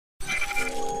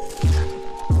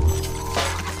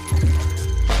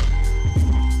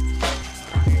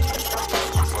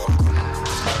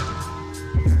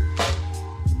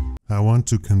want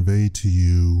to convey to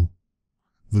you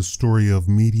the story of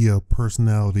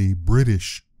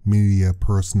British media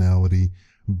personality,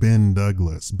 Ben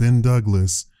Douglas. Ben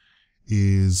Douglas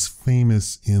is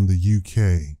famous in the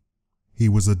UK. He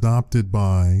was adopted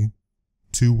by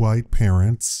two white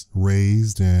parents,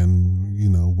 raised and,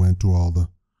 went to all the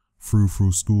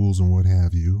frou-frou schools and what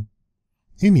have you.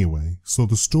 Anyway, so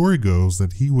the story goes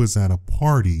that he was at a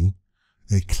party,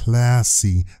 a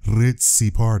classy,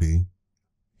 ritzy party.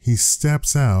 He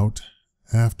steps out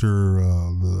after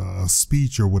a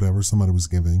speech or whatever somebody was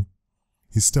giving.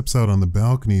 He steps out on the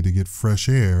balcony to get fresh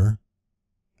air,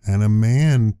 and a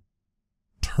man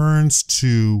turns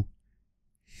to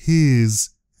his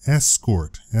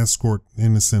escort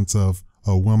in the sense of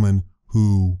a woman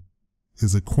who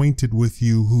is acquainted with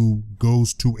you, who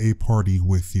goes to a party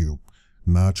with you.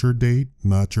 Not your date,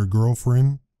 not your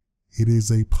girlfriend. It is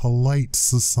a polite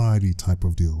society type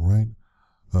of deal, right?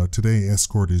 Today,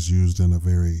 escort is used in a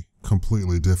very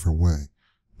completely different way.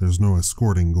 There's no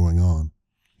escorting going on.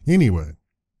 Anyway,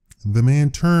 the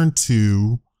man turned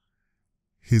to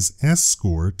his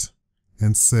escort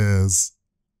and says,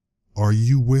 "Are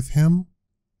you with him?"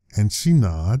 And she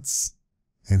nods,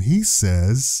 and he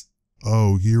says,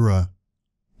 "Oh, you're a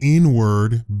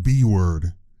N-word,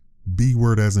 B-word.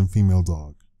 B-word as in female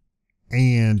dog."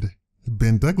 And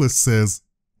Ben Douglas says,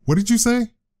 "What did you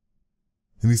say?"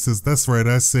 And he says, "That's right,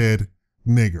 I said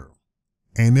nigger."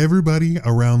 And everybody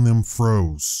around them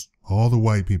froze, all the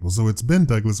white people. So it's Ben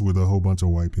Douglas with a whole bunch of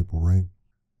white people, right?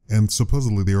 And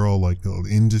supposedly they're all like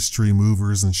industry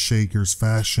movers and shakers,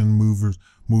 fashion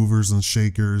movers and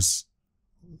shakers.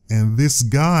 And this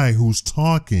guy who's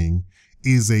talking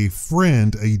is a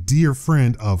dear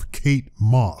friend of Kate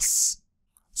Moss.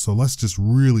 So let's just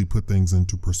really put things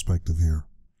into perspective here.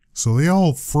 So they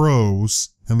all froze,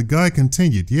 and the guy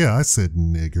continued, "Yeah, I said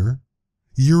nigger.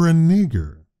 You're a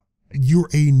nigger. You're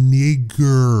a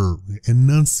nigger,"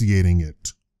 enunciating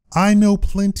it. "I know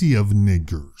plenty of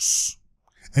niggers."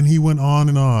 And he went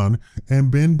on, and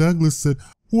Ben Douglas said,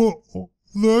 "Well,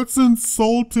 that's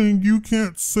insulting. You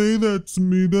can't say that to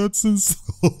me. That's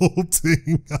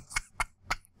insulting."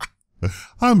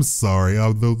 I'm sorry.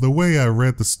 The way I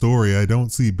read the story, I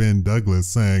don't see Ben Douglas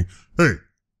saying, "Hey,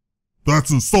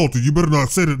 that's insulting. You better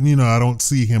not say that." I don't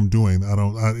see him doing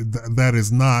that. That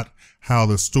is not how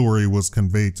the story was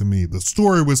conveyed to me. The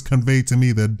story was conveyed to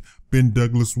me that Ben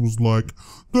Douglas was like,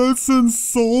 "That's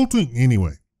insulting."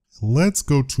 Anyway, let's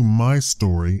go to my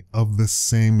story of the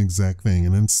same exact thing.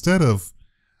 And instead of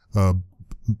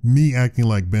me acting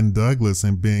like Ben Douglas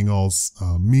and being all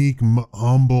meek,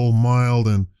 humble, mild,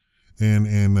 and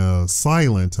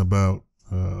silent about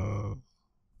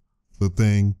the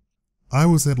thing, I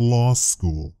was at law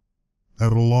school,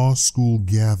 at a law school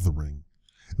gathering.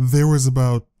 There was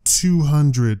about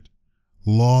 200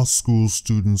 law school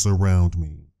students around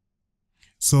me.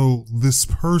 So this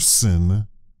person,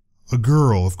 a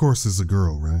girl, of course it's a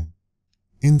girl, right,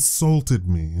 insulted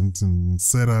me and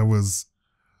said I was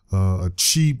a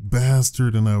cheap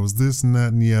bastard and I was this and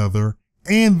that and the other.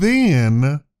 And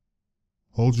then,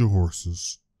 hold your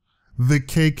horses, the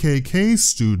KKK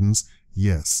students,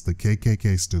 yes, the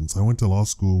KKK students. I went to law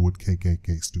school with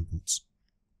KKK students.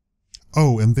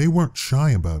 Oh, and they weren't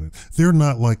shy about it. They're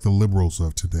not like the liberals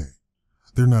of today.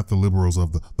 They're not the liberals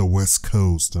of the West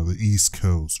Coast or the East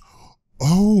Coast.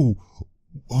 Oh,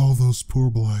 all those poor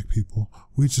black people.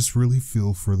 We just really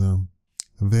feel for them.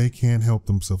 They can't help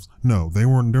themselves. No,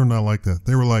 they're not like that.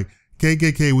 They were like,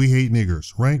 "KKK, we hate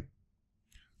niggers," right?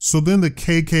 So then the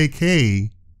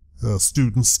KKK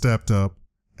students stepped up,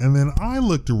 and then I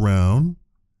looked around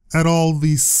at all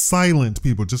these silent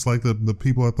people, just like the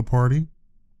people at the party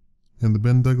in the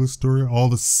Ben Douglas story. All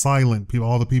the silent people,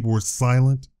 all the people were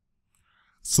silent.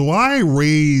 So I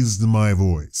raised my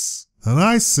voice, and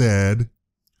I said,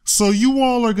 "So you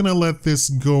all are going to let this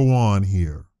go on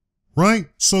here,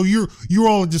 right? So you're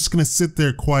all just going to sit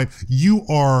there quiet. You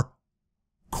are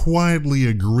quietly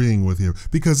agreeing with you,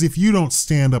 because if you don't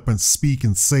stand up and speak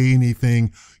and say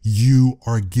anything, you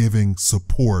are giving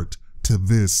support to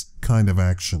this kind of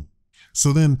action."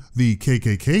 So then the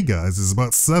KKK guys, there's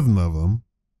about 7 of them,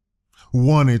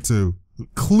 wanted to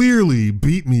clearly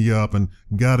beat me up and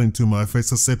got into my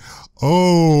face. I said,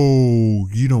 "Oh,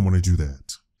 you don't want to do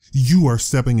that. You are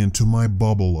stepping into my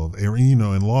bubble of air."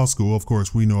 In law school, of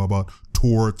course, we know about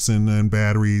torts and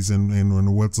batteries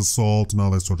and what's assault and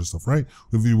all that sort of stuff, right?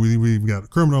 We've got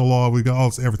criminal law, we've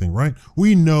got everything, right?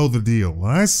 We know the deal. And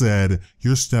I said,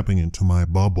 "You're stepping into my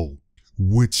bubble,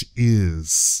 which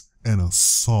is an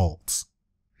assault.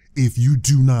 If you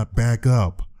do not back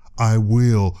up, I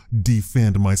will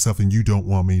defend myself, and you don't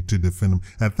want me to defend him."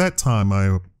 At that time,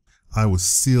 I was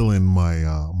still in my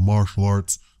martial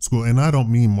arts school, and I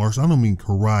don't mean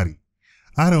karate.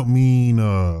 I don't mean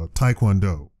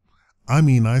taekwondo. I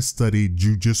mean, I studied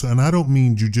jujitsu, and I don't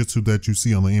mean jujitsu that you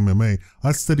see on the MMA.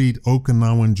 I studied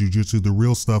Okinawan jujitsu, the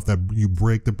real stuff that you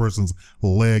break the person's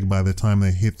leg by the time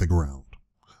they hit the ground,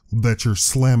 that you're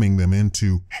slamming them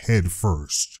into head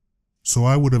first. So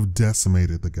I would have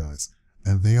decimated the guys,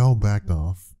 and they all backed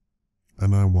off,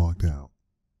 and I walked out.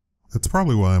 That's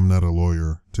probably why I'm not a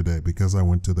lawyer today, because I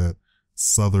went to that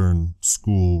Southern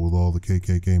school with all the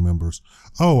KKK members.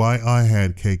 Oh, I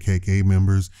had KKK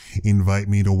members invite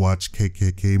me to watch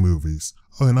KKK movies.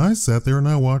 Oh, and I sat there and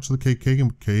I watched the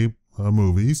KKK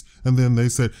movies, and then they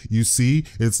said, "You see,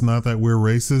 it's not that we're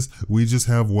racist. We just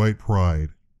have white pride."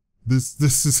 This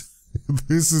is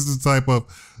this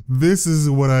is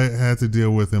what I had to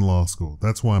deal with in law school.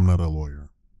 That's why I'm not a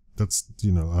lawyer.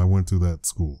 I went to that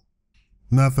school.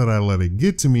 Not that I let it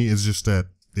get to me, it's just that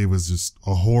it was just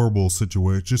a horrible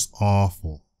situation, just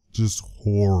awful, just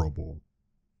horrible.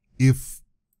 If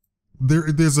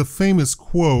there's a famous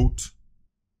quote,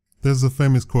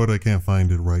 I can't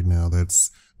find it right now,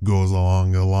 goes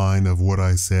along the line of what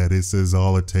I said. It says,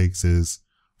 all it takes is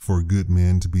for good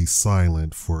men to be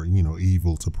silent, for,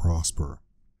 evil to prosper.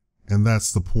 And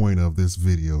that's the point of this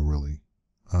video, really.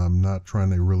 I'm not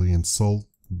trying to really insult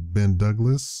Ben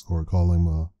Douglas or call him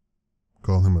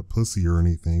a pussy or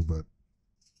anything, but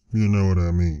you know what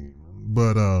I mean.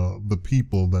 But the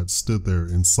people that stood there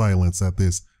in silence at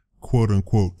this quote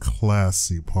unquote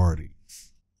classy party,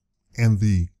 and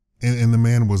the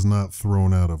man was not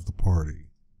thrown out of the party.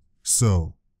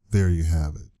 So there you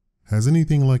have it. Has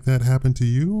anything like that happened to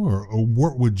you, or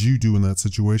what would you do in that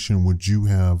situation? Would you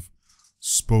have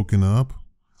spoken up?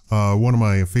 One of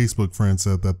my Facebook friends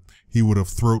said that he would have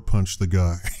throat punched the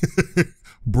guy,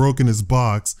 broken his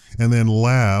box, and then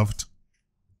laughed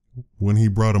when he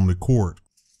brought him to court.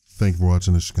 Thank you for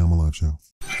watching the Shikama Live Show.